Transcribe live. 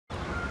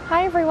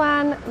Hi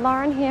everyone,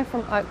 Lauren here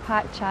from Oak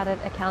Park Chartered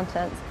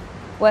Accountants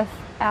with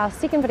our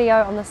second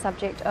video on the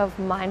subject of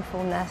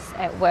mindfulness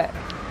at work.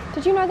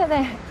 Did you know that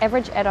the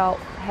average adult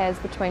has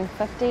between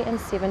 50 and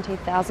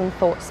 70,000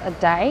 thoughts a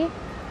day?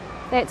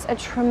 That's a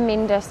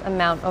tremendous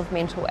amount of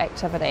mental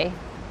activity.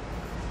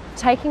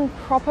 Taking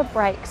proper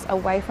breaks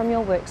away from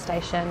your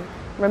workstation,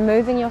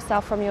 removing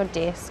yourself from your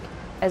desk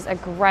is a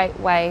great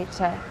way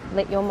to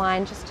let your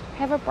mind just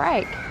have a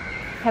break,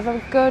 have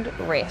a good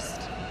rest.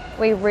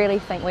 We really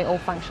think we all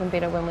function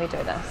better when we do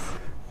this.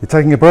 You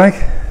taking a break?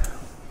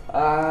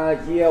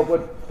 Yeah, I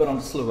would, but I'm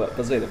just a little bit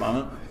busy at the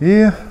moment.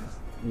 Yeah.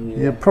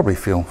 You probably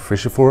feel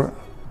fresher for it.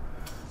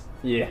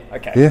 Yeah,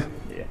 okay. Yeah?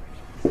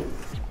 Yeah.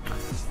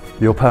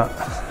 Your part.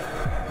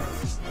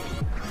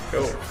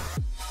 Cool.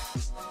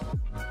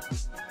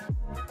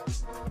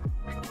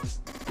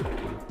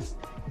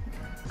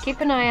 Keep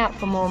an eye out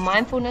for more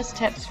mindfulness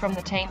tips from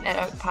the team at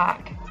Oak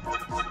Park.